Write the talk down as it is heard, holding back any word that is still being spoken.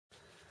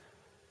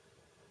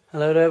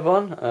Hello there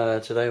everyone,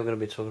 today we're going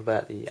to be talking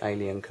about the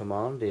Alien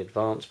Command, the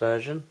advanced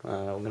version.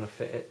 We're going to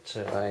fit it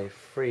to a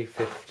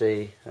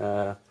 350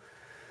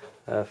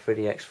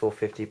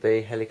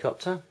 3dx450b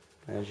helicopter,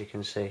 as you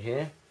can see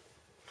here.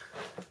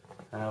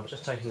 I've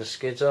just taken the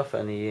skids off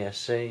and the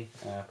ESC,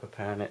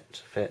 preparing it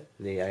to fit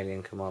the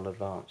Alien Command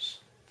Advance,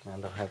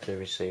 and I have the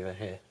receiver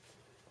here.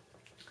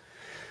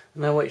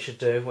 Now what you should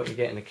do, what you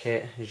get in the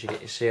kit, is you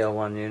get your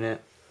CL1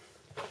 unit,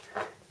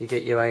 you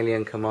get your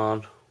Alien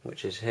Command,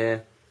 which is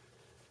here.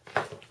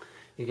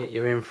 You get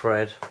your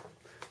infrared,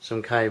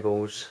 some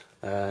cables,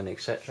 and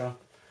etc.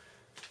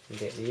 You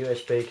get the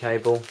USB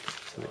cable,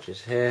 which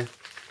is here,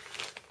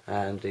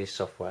 and the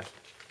software,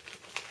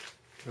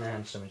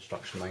 and some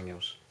instruction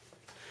manuals.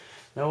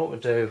 Now what we'll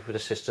do with the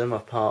system,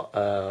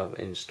 I've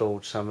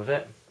installed some of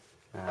it.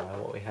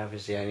 What we have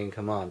is the Alien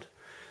Command.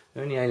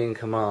 In the Alien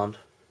Command,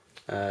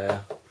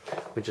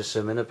 we just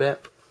zoom in a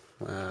bit,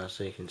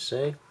 so you can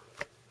see.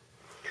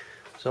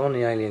 So on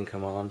the Alien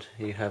Command,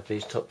 you have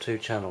these top two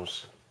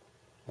channels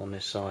on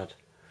this side,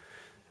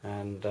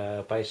 and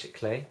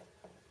basically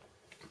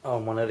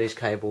on one of these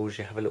cables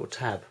you have a little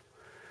tab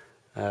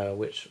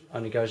which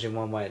only goes in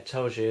one way. It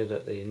tells you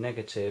that the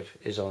negative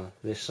is on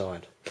this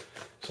side.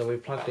 So we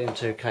plugged in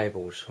two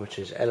cables, which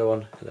is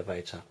aileron,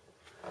 elevator,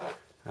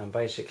 and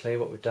basically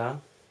what we've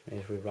done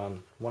is we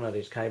run one of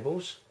these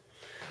cables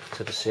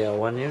to the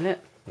CL1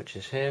 unit, which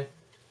is here,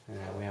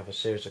 and we have a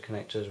series of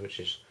connectors which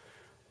is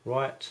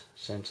right,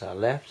 centre,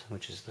 left,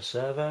 which is the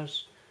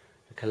servos,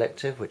 the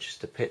collective, which is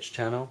the pitch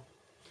channel,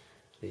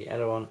 the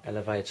aileron,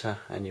 elevator,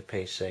 and your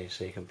PC,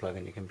 so you can plug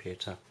in your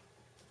computer.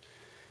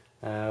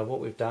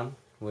 What we've done,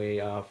 we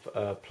have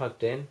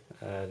plugged in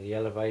the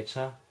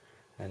elevator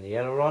and the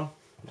aileron,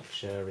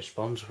 which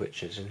responds,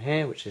 which is in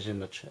here, which is in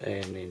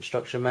the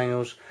instruction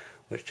manuals,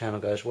 which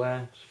channel goes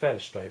where. It's fairly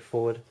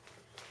straightforward.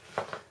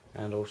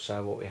 And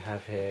also what we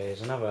have here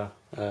is another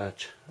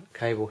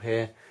cable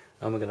here,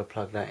 and we're going to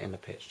plug that in the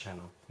pitch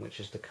channel, which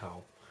is the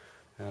coal.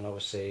 And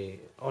obviously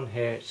on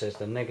here it says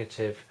the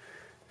negative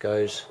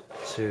goes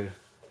to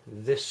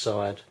this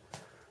side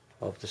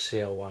of the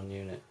CL1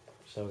 unit.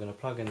 So we're going to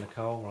plug in the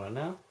coal right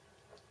now,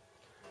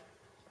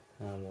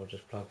 and we'll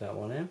just plug that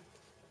one in,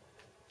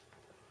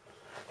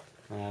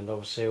 and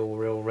obviously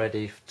we're all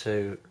ready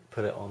to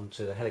put it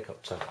onto the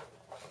helicopter.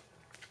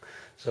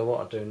 So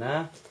what I'll do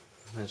now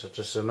is I'll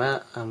just zoom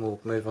out and we'll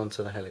move on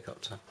to the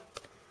helicopter.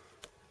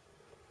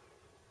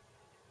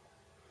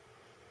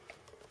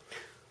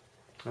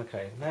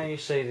 Okay, now you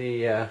see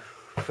the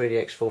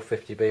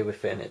 3dx450b we're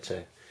fitting it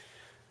to,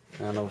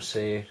 and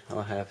obviously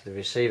I have the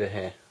receiver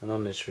here, and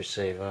on this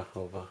receiver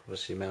I've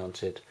obviously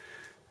mounted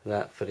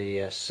that for the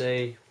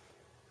ESC,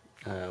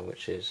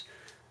 which is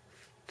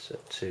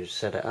to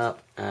set it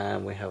up,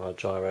 and we have our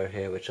gyro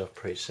here which I've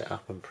pre-set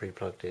up and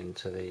pre-plugged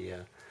into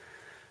the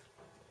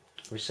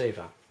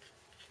receiver.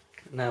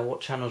 Now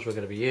what channels we're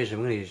going to be using,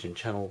 we're going to be using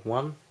channel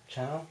 1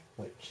 channel,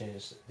 which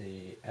is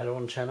the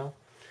aileron channel,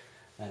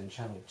 and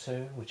channel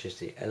 2, which is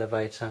the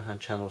elevator, and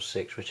channel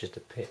 6, which is the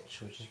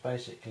pitch, which is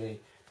basically,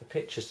 the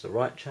pitch is the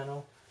right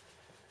channel,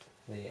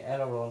 the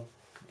aileron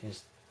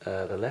is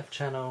the left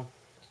channel,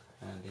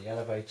 and the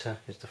elevator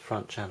is the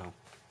front channel.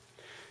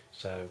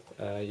 So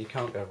you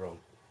can't go wrong.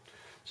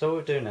 So what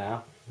we'll do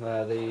now,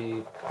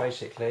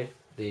 basically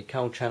the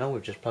coal channel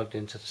we've just plugged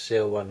into the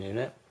CL1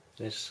 unit,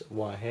 this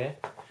wire here,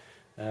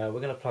 we're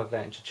going to plug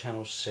that into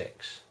channel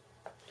 6.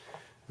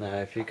 Now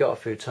if you've got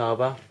a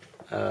Futaba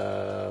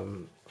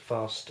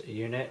fast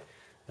unit,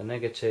 the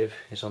negative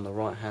is on the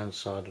right hand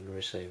side of the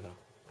receiver,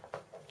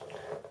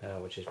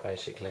 which is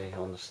basically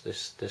on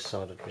this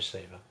side of the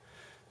receiver.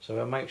 So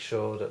we'll make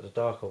sure that the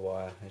darker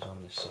wire is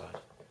on this side.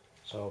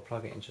 So I'll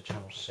plug it into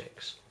channel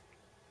 6.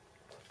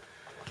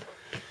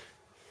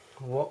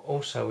 What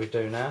also we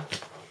do now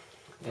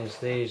is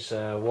these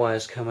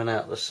wires coming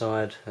out the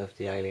side of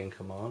the Alien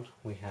Command,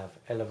 we have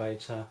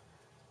elevator,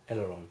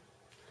 aileron.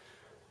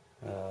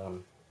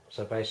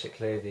 So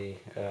basically the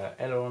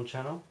aileron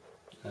channel,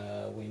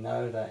 we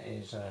know that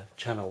is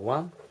channel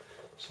 1,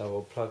 so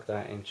we'll plug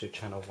that into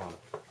channel 1.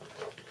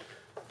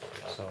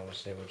 So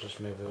obviously we'll just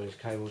move all these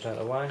cables out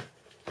of the way,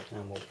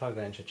 and we'll plug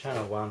that into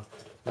channel 1,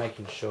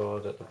 making sure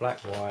that the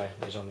black wire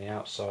is on the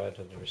outside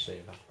of the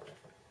receiver.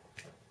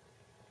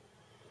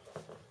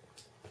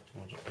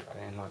 I'll just put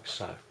that in like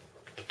so.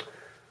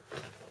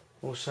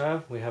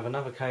 Also we have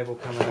another cable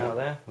coming out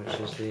there, which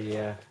is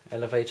the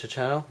elevator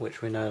channel,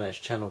 which we know that's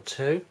channel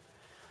 2.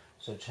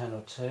 So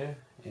channel 2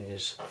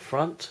 is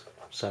front,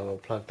 so we'll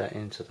plug that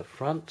into the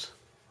front,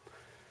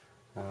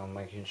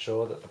 making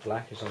sure that the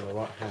black is on the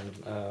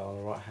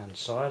right hand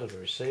side of the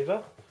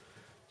receiver.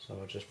 So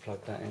we'll just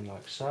plug that in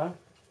like so.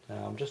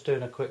 I'm just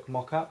doing a quick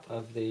mock-up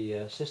of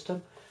the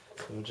system,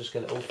 so we'll just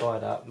get it all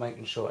fired up,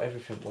 making sure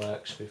everything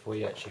works before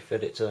you actually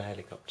fit it to the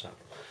helicopter.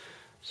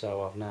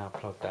 So I've now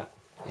plugged that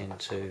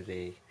into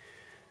the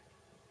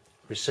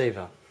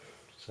receiver,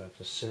 so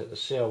the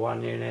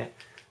CL1 unit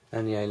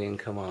and the Alien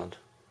Command.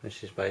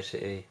 This is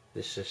basically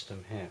this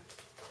system here.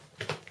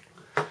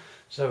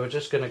 So we're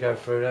just going to go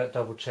through that,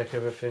 double check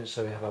everything.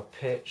 So we have our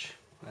pitch,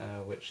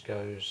 which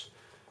goes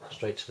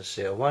straight to the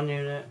CL1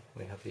 unit.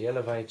 We have the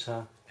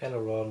elevator,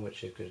 aileron,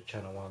 which is good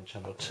channel 1,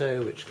 channel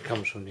 2, which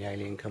comes from the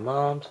alien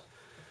command.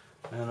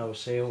 And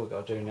obviously all we've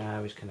got to do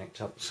now is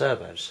connect up the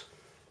servos.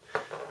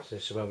 So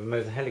this is where we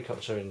move the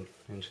helicopter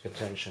into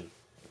contention.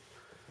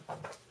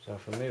 So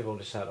if I move all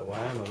this out of the way,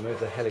 I'm going to move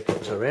the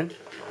helicopter in.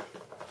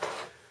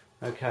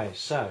 Okay,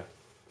 so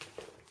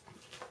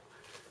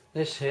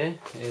this here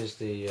is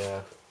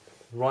the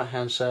right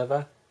hand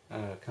servo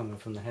coming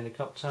from the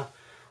helicopter.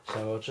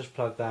 So I'll just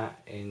plug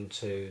that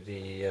into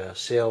the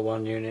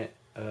CL1 unit,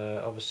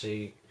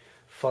 obviously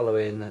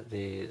following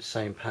the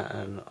same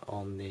pattern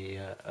on the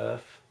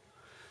earth.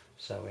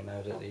 So we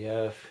know that the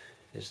earth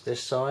is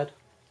this side.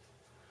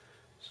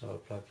 So I'll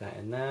plug that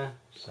in there.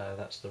 So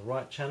that's the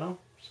right channel.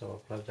 So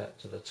I'll plug that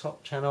to the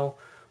top channel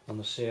on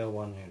the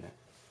CL1 unit.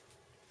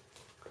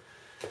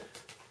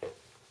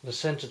 The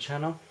center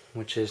channel,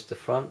 which is the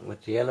front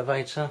with the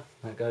elevator,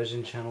 that goes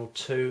in channel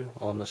 2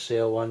 on the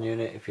CL1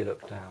 unit if you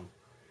look down.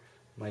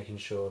 Making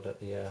sure that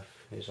the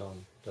earth is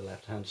on the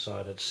left hand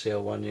side of the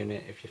CL1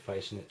 unit if you're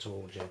facing it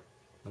towards you,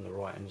 and the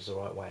right end is the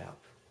right way up.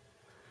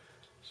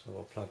 So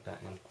we'll plug that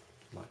in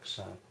like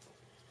so.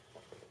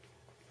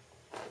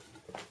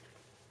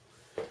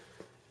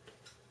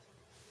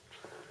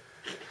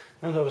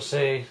 And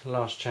obviously the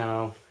last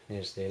channel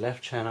is the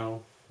left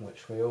channel,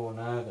 which we all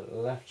know that the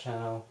left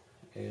channel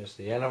is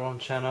the aileron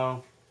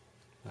channel.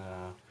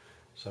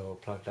 So we'll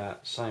plug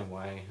that same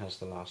way as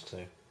the last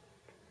two,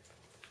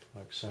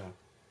 like so.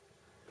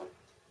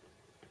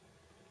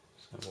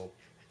 So we'll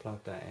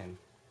plug that in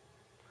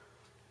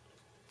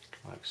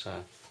like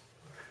so.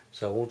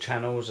 So all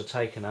channels are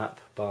taken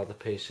up by the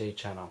PC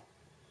channel.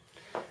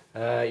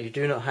 You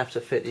do not have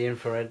to fit the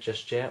infrared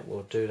just yet,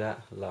 we'll do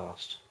that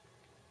last.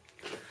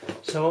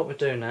 So what we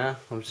do now,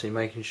 obviously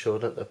making sure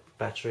that the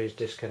battery is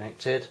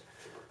disconnected,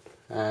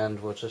 and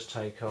we'll just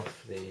take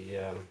off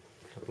the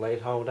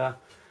blade holder,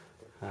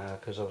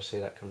 because obviously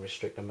that can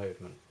restrict the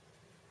movement.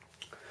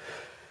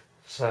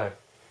 So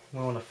we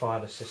want to fire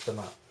the system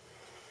up,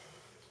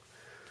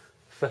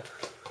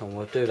 and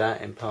we'll do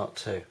that in part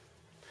 2.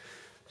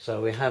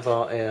 So we have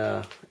our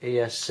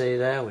ESC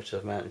there, which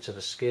I've mounted to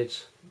the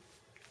skids,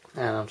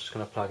 and I'm just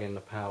going to plug in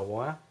the power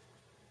wire.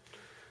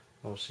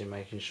 Obviously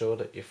making sure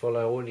that you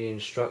follow all the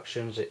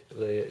instructions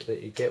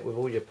that you get with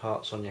all your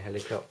parts on your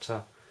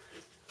helicopter,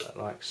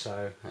 like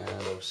so, and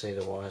obviously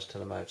the wires to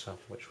the motor,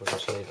 which we'll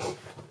just leave off.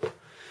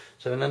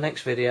 So in the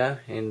next video,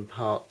 in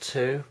part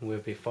 2, we'll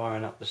be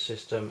firing up the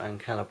system and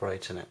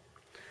calibrating it,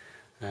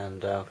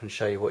 and I can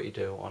show you what you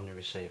do on your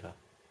receiver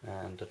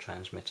and the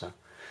transmitter.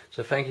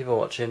 So thank you for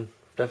watching.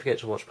 Don't forget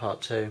to watch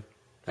part 2.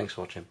 Thanks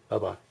for watching. Bye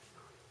bye.